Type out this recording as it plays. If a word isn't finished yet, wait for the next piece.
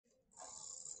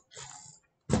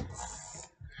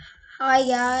Hi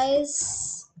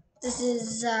guys, this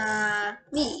is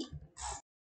me.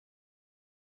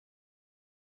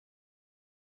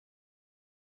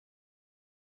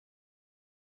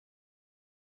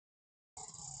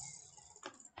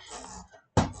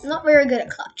 I'm not very good at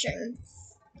clutching.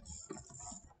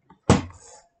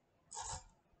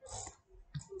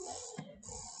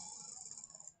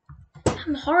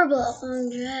 I'm horrible at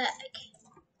long drag.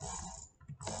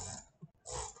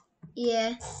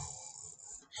 Yeah.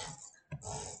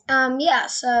 Yeah,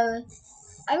 so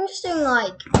I'm just doing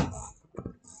like a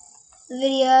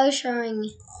video showing.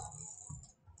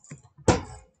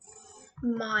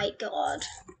 My god.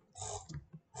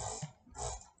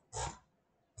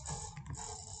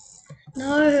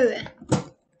 No.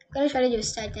 I'm gonna try to do a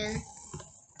stack in.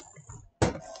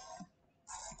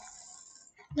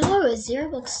 No, a 0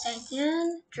 block stack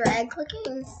in. Drag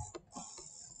clicking.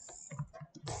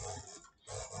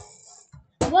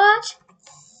 What?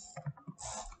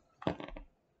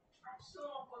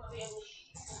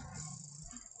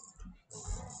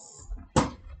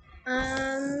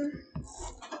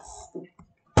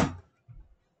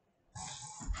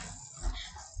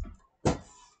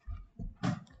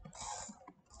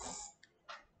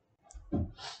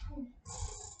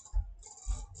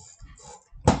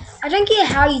 I don't get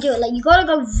how you do it. Like, you gotta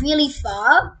go really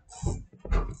far.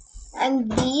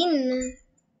 And then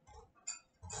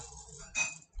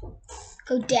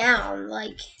go down.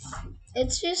 Like,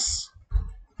 it's just...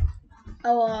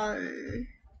 Oh,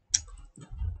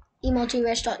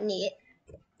 emultirush.net.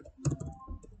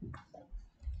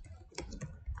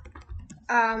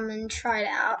 And try it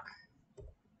out.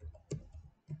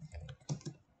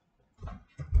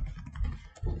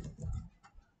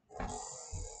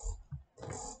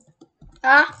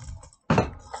 Ah.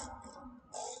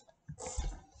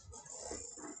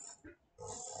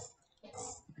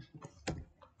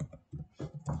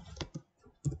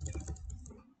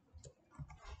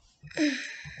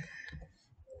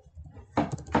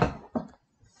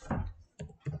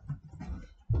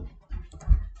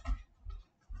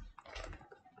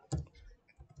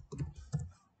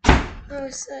 Oh,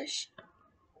 such.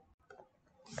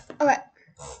 Okay.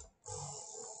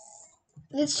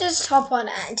 Let's just hop on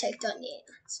antech.net.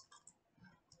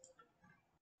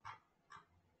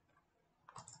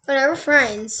 Whatever,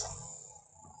 friends.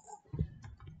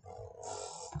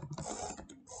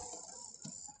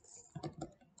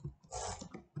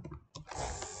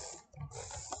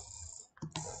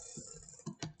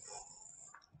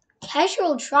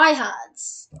 Casual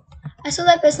tryhards. I saw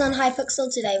that person on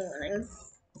Hypixel today morning.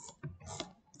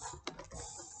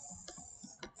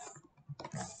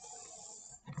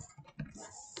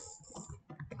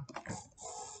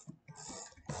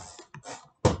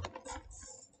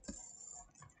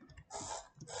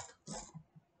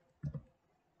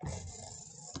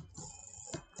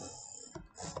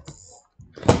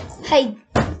 Hey,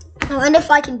 I wonder if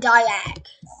I can diag.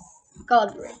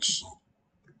 Godrich.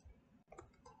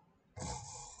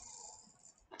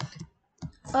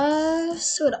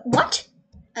 Sort of. What?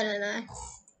 I don't know.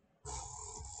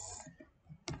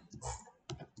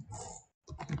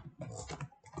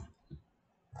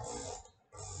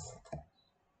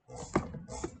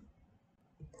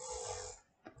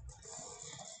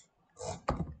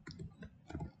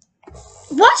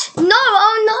 What? No!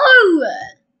 Oh no!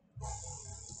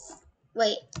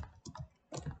 Wait.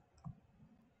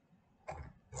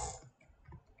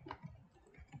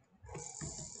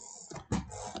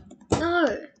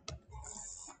 No.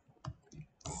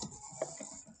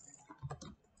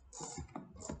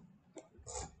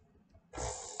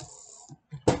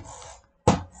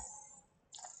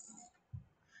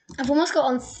 I've almost got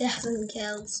 1,000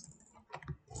 kills.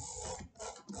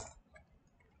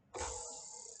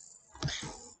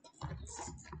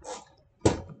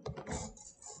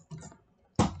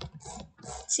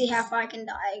 See how far I can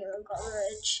diagonal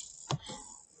Godrich.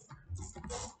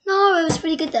 No, it was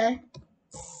pretty good though.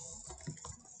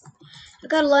 I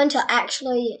gotta learn to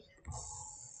actually.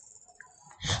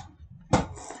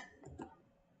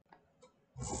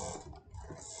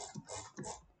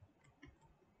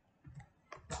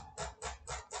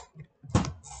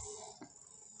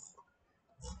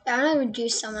 I'm gonna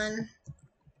reduce someone.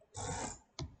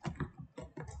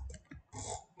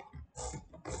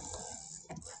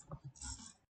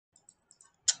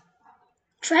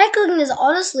 Drag clicking is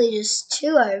honestly just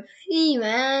too OP,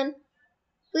 man.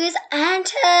 Where's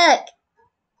Antic?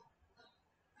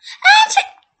 Antic!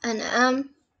 And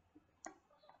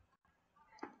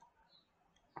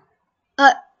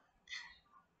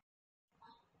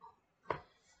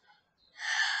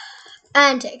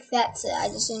Antic, that's it. I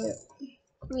just didn't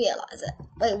realize it.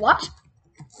 Wait, what?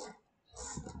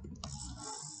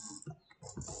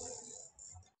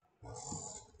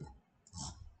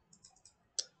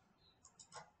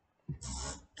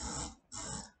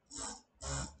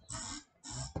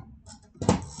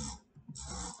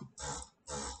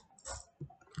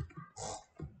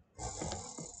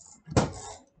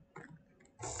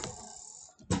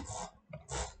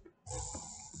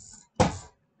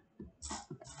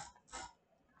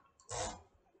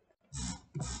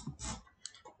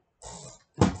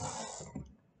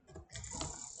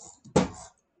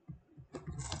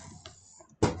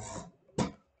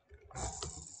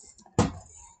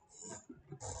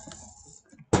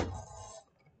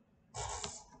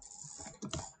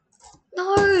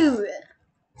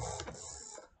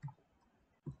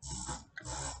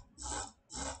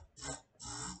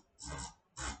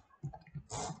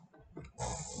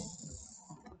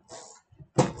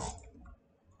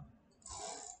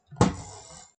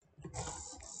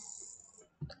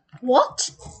 What?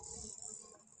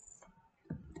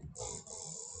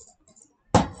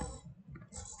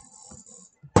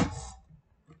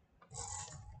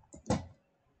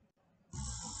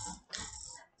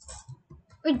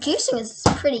 Reducing is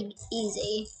pretty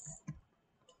easy.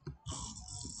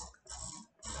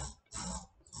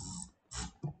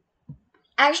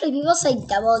 Actually, people say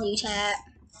W tap.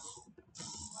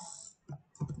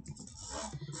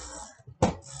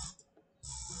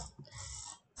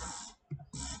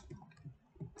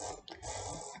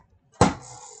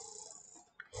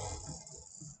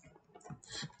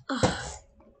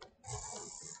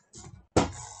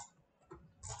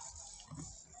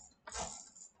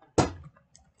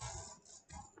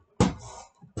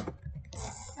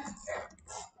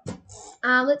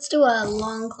 Let's do a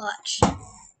long clutch.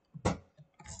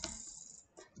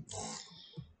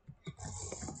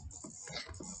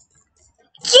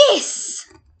 Yes!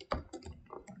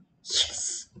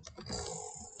 Yes!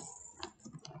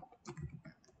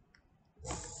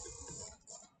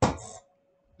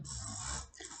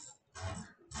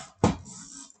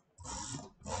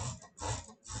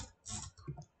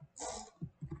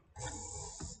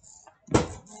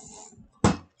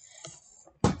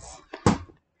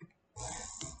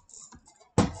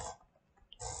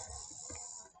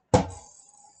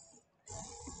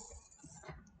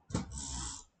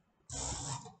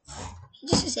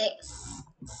 Just a sec.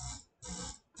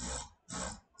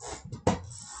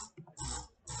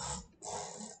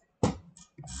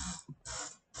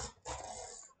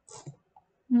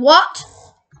 What?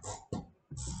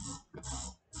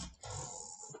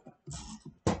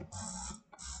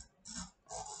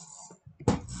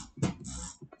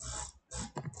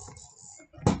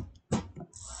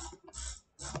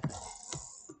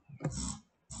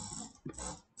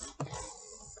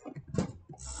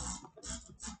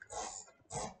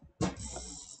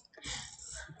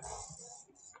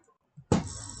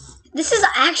 This is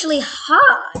actually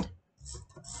hard.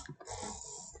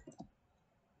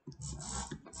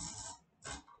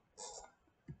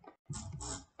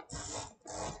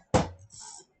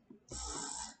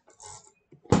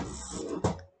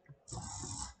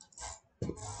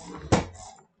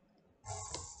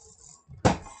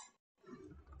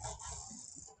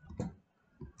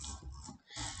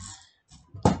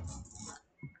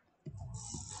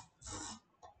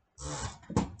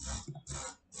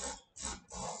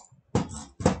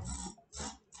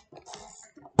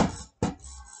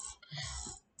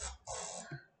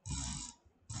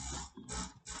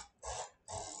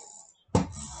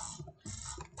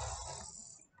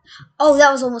 Oh,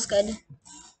 that was almost good.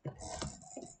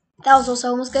 That was also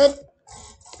almost good.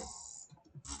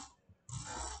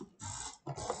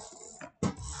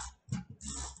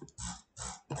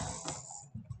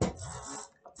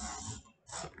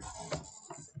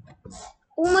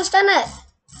 Almost done it.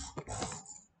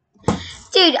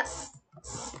 Dude.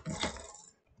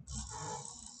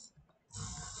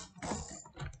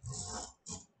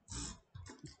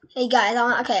 Hey guys,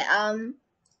 okay,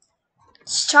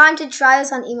 it's time to try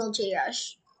this on Email G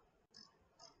Rush.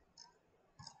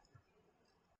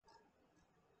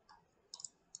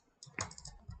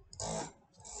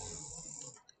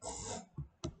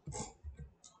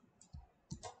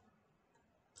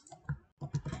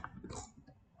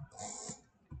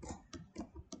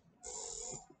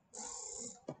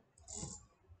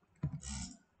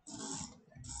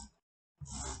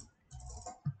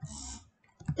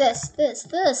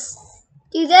 This.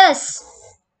 Do this.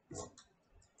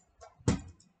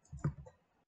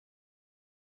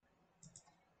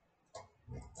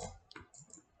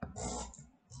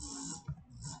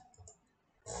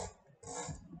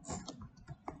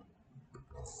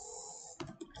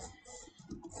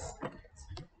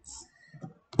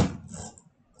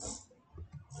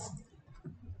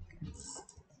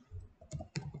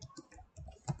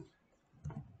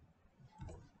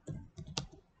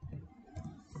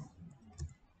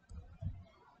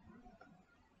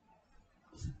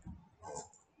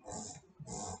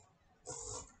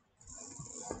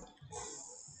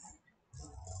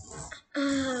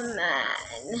 Oh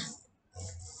man.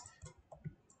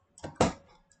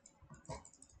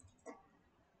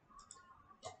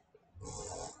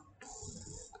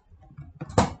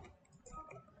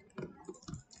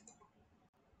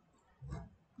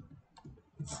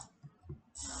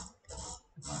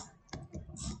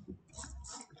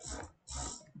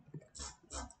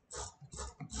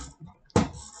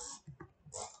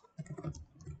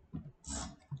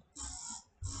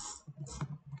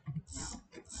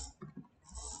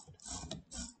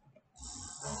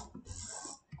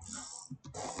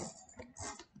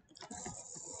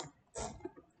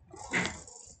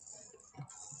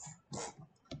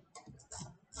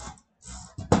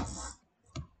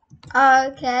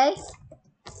 Okay.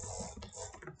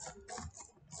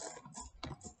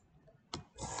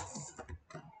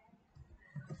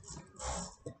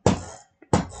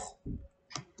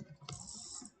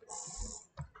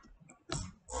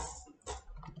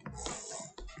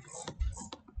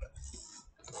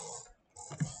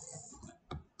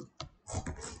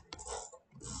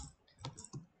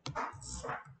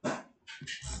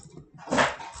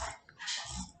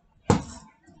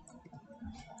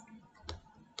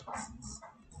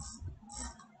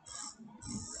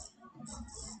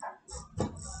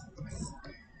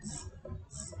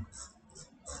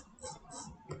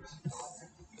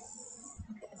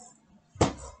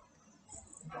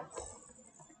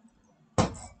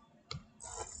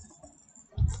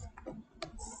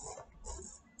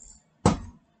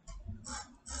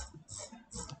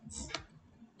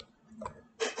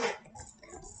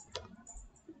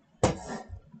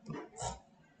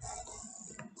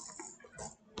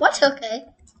 What? Okay.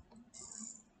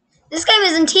 This game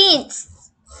is intense.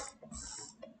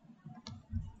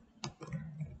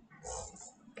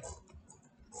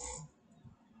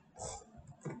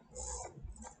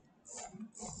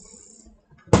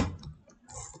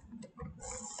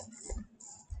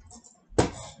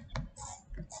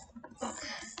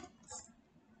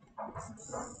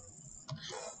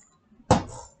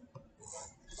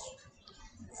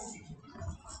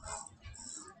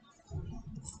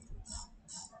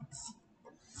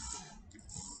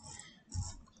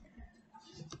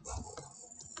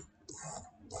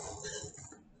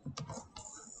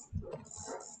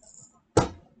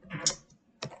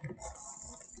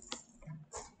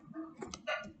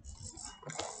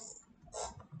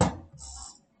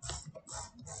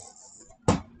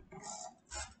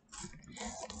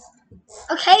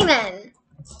 Okay, man.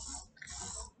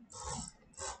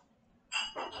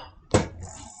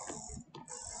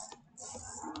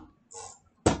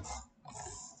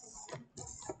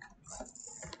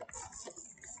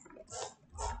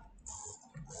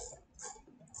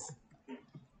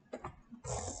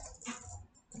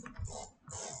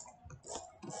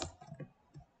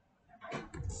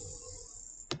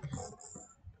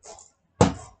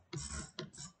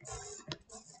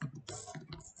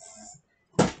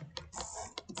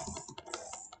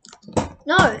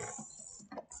 No.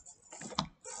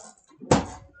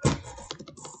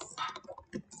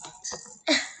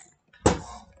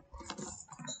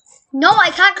 No,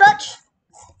 I can't clutch.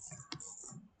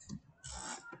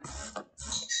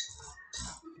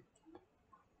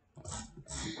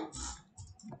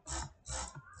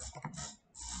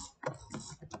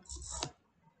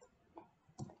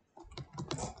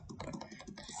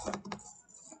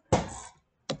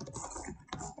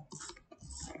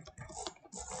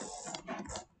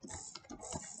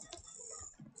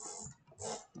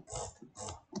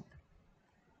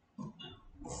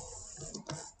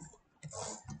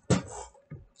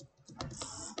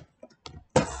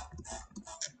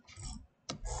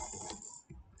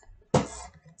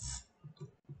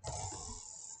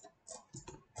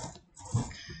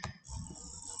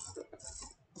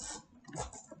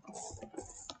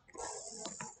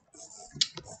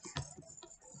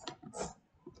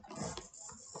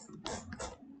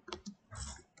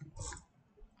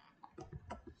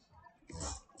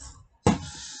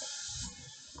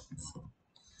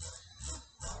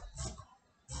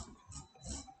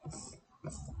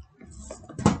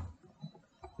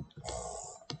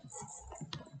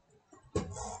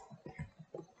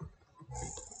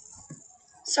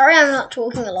 Sorry, I'm not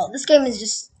talking a lot. This game is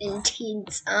just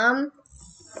intense.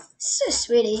 So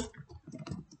sweetie.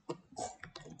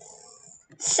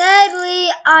 Sadly,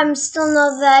 I'm still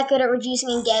not that good at reducing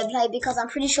in gameplay because I'm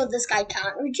pretty sure this guy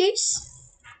can't reduce.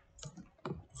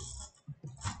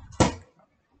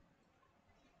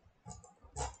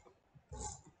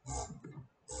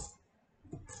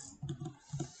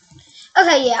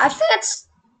 Okay, yeah, I think it's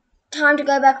time to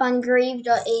go back on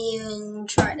grieve.eu and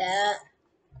try that.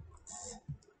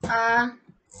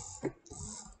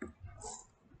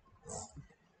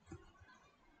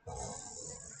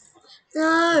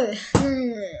 No.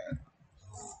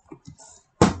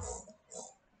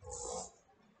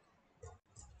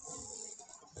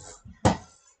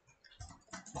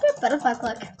 Good butterfly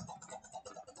click.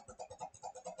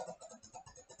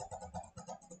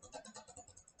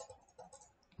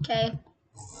 Okay.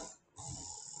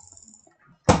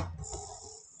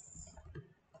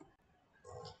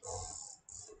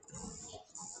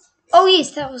 Oh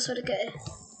yes, that was sort of good.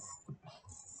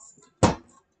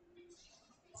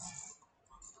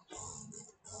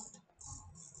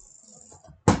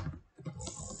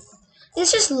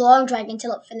 Let's just long drag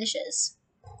until it finishes.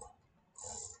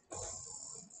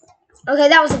 Okay,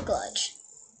 that was a glitch.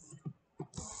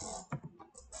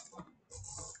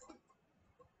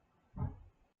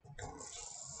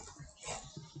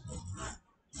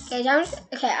 Okay,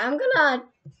 I'm gonna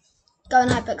go in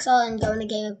Hypixel and go in a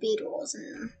game of Beatles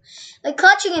and like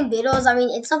clutching in Beatles. I mean,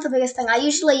 it's not the biggest thing. I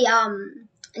usually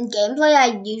in gameplay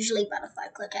I usually butterfly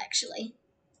click actually.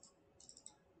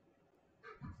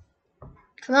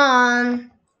 Come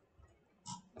on.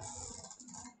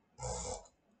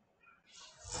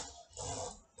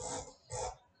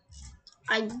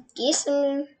 I guess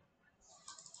I'm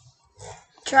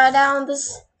try down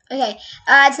this. Okay,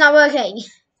 it's not working.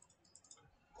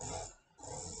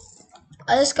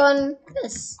 I'll just go on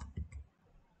this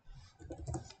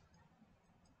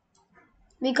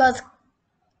because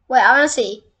wait, I want to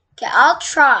see. Okay, I'll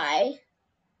try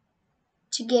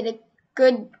to get a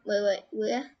good. Wait,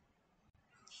 where?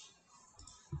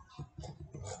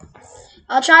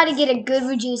 I'll try to get a good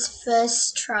reduce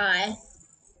first try.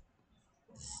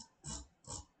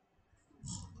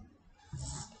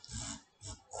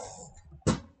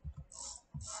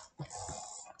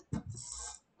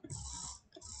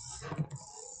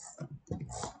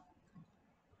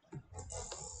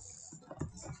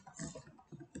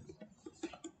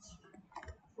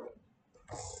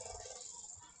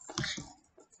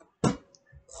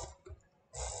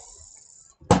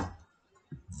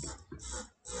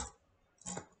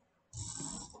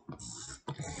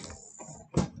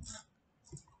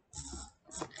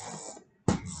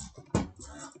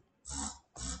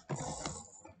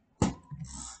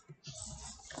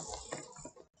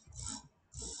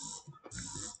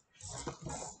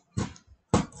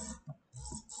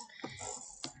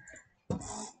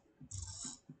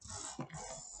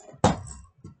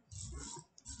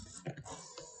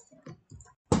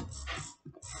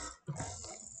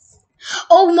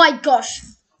 Oh my gosh.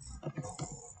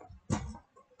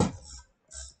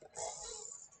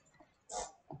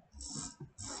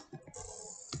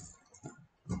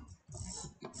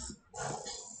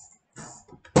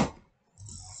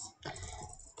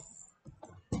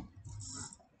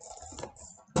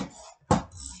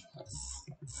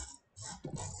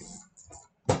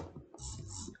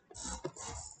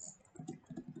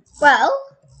 Well,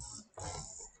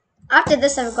 after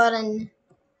this I've gotten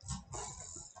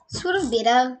sort of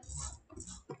better.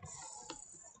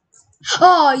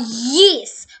 Oh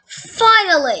yes!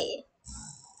 Finally!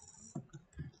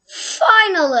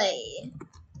 Finally!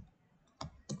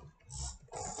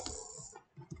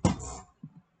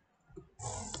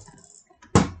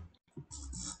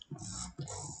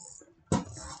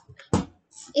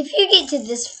 If you get to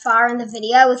this far in the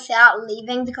video without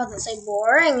leaving because it's so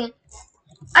boring,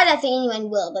 I don't think anyone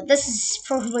will, but this is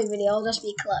probably video, it'll just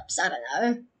be clips, I don't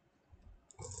know.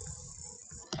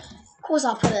 Of course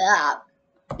I'll put it up,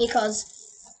 because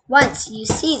once you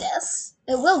see this,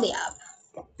 it will be up.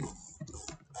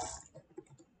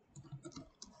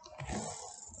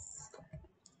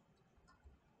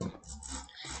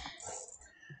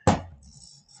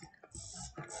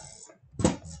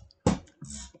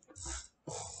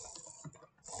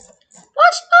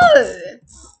 What? No!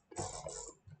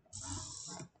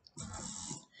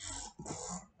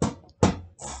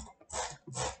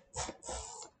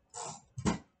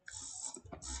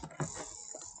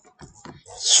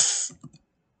 Yes!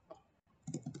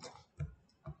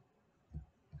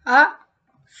 Huh?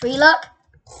 Free luck?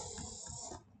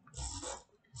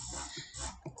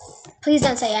 Please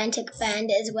don't say antic band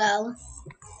as well.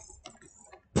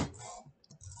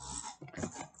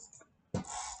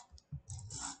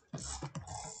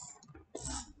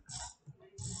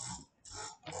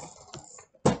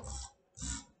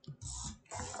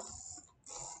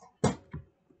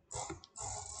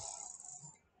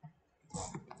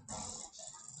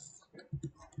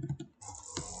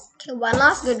 Okay, one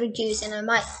last good reduce and I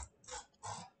might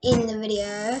end the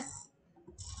video.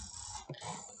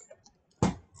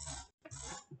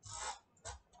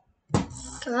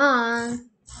 Come on.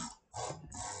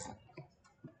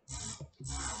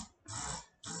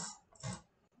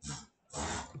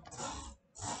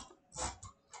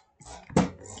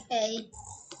 Okay.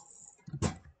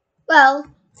 Well,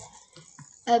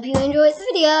 I hope you enjoyed the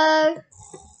video.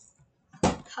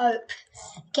 Hope.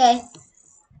 Okay.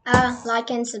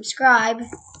 Like and subscribe.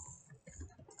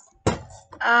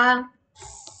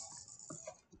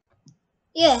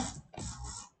 Yeah.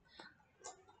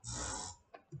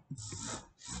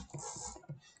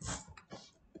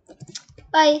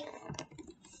 Bye.